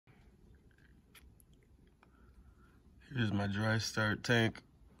Here's my dry start tank.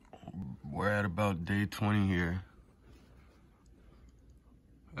 We're at about day 20 here.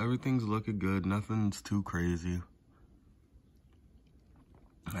 Everything's looking good, nothing's too crazy.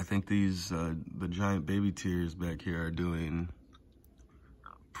 I think these, the giant baby tears back here are doing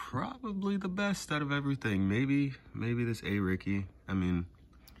probably the best out of everything. Maybe this riekki. I mean,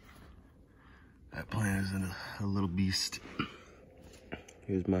 that plant is a little beast.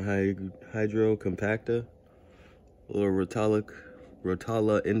 Here's my hydro compacta. A little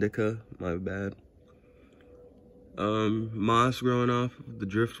Rotala indica, my bad. Moss growing off the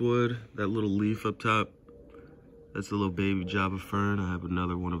driftwood, that little leaf up top. That's a little baby Java fern. I have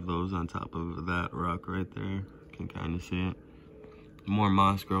another one of those on top of that rock right there. You can kind of see it. More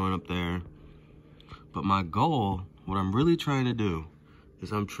moss growing up there. But my goal, what I'm really trying to do,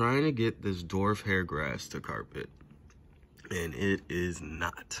 is I'm trying to get this dwarf hair grass to carpet. And it is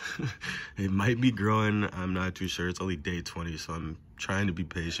not. It might be growing, I'm not too sure. It's only day 20, so I'm trying to be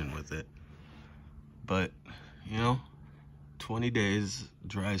patient with it. But, you know, 20 days,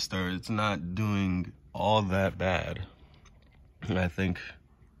 dry start, it's not doing all that bad. I think,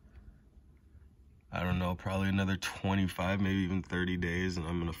 I don't know, probably another 25, maybe even 30 days, and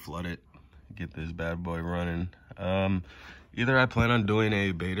I'm gonna flood it, get this bad boy running. Either I plan on doing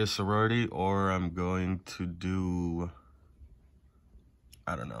a beta sorority, or I'm going to do,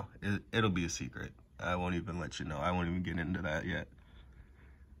 I don't know, it'll be a secret. I won't even let you know. I won't even get into that yet.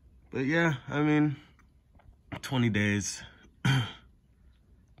 But yeah, I mean, 20 days,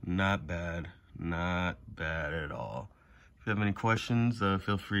 not bad at all. If you have any questions,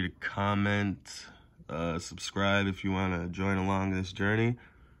 feel free to comment, subscribe if you want to join along this journey.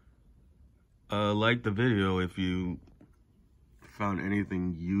 Like the video if you found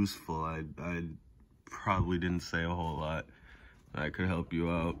anything useful. I probably didn't say a whole lot. I could help you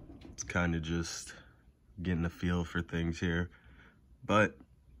out. It's kind of just getting a feel for things here. But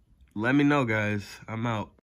let me know, guys. I'm out.